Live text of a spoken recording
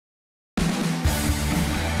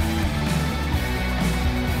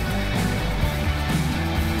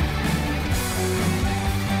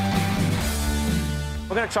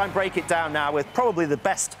going to try and break it down now with probably the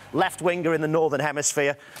best left winger in the Northern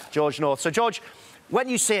Hemisphere, George North. So, George, when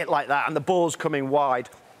you see it like that and the ball's coming wide,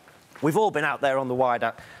 we've all been out there on the wide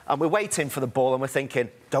out, and we're waiting for the ball and we're thinking,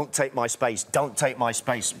 don't take my space, don't take my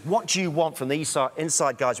space. What do you want from the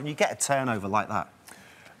inside guys when you get a turnover like that?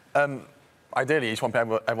 Ideally, you just want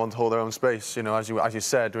everyone to hold their own space. You know, as you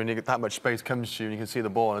said, when you get that much space comes to you and you can see the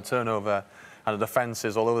ball and a turnover and the defence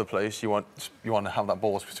is all over the place, you want to have that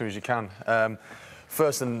ball as soon as you can.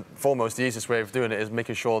 First and foremost, the easiest way of doing it is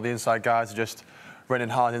making sure the inside guys are just running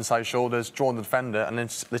hard inside shoulders, drawing the defender, and then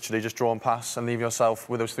literally just draw and pass and leave yourself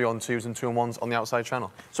with those 3-on-2s and 2-on-1s on the outside channel.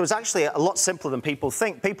 So it's actually a lot simpler than people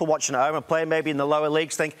think. People watching at home and playing maybe in the lower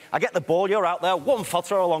leagues think, I get the ball, you're out there, one foot,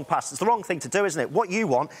 throw a long pass. It's the wrong thing to do, isn't it? What you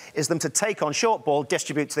want is them to take on short ball,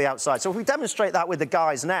 distribute to the outside. So if we demonstrate that with the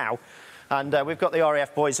guys now, and we've got the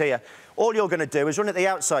RAF boys here, all you're going to do is run at the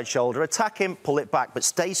outside shoulder, attack him, pull it back, but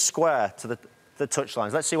stay square to the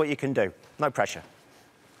touchlines. Let's see what you can do. No pressure.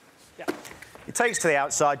 Yeah. He takes to the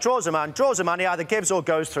outside, draws a man, he either gives or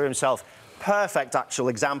goes through himself. Perfect actual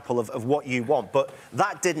example of what you want, but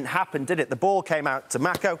that didn't happen, did it? The ball came out to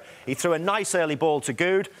Mako, he threw a nice early ball to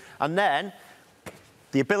Good, and then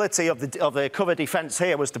the ability of the cover defence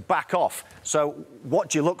here was to back off. So what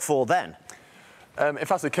do you look for then? If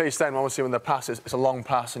that's the case, then obviously when the pass it's a long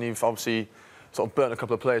pass and you've obviously sort of burnt a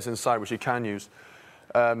couple of players inside, which you can use.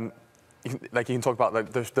 You can talk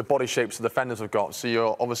about the body shapes the defenders have got. So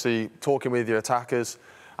you're obviously talking with your attackers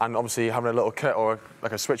and obviously having a little cut or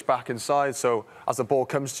like a switch back inside. So as the ball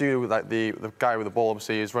comes to you, like the guy with the ball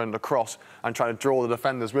obviously is running across and trying to draw the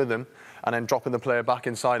defenders with him and then dropping the player back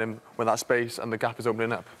inside him when that space and the gap is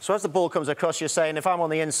opening up. So as the ball comes across, you're saying, if I'm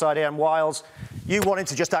on the inside here and Wyles, you want him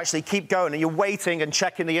to just actually keep going and you're waiting and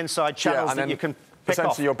checking the inside channels that you can pick off.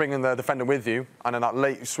 Essentially, you're bringing the defender with you, and then that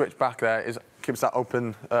late switch back there keeps that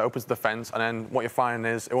open, opens the defence, and then what you're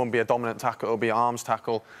finding is it won't be a dominant tackle, it'll be an arms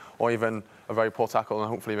tackle, or even a very poor tackle, and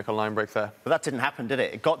hopefully make a line break there. But that didn't happen, did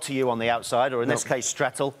it? It got to you on the outside, or in this case,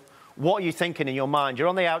 Strettle. What are you thinking in your mind? You're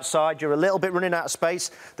on the outside, you're a little bit running out of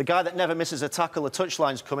space. The guy that never misses a tackle, the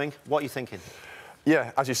touchline's coming. What are you thinking?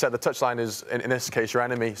 Yeah, as you said, the touchline is, in this case, your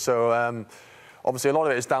enemy. So, obviously, a lot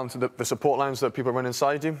of it is down to the support lines that people run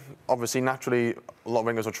inside you. Obviously, naturally, a lot of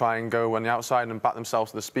wingers will try and go on the outside and back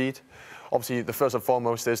themselves to the speed. Obviously, the first and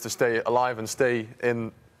foremost is to stay alive and stay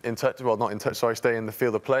in touch. Well, not in touch, sorry, stay in the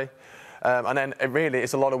field of play. And then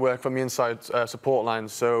it's a lot of work from the inside support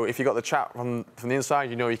lines. So if you got the chat from the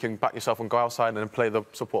inside, you know you can back yourself and go outside and then play the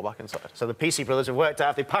support back inside. So the PC brothers have worked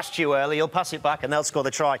out if they passed you early, you'll pass it back and they'll score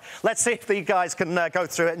the try. Let's see if the guys can go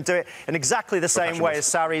through it and do it in exactly the same way as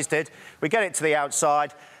Sarries did. We get it to the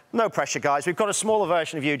outside. No pressure, guys. We've got a smaller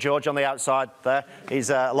version of you, George, on the outside there.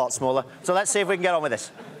 He's a lot smaller. So let's see if we can get on with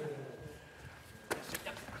this.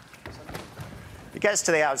 He gets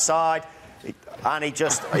to the outside. And he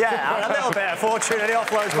just, a little bit of fortune, and he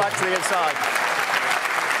offloads back to the inside.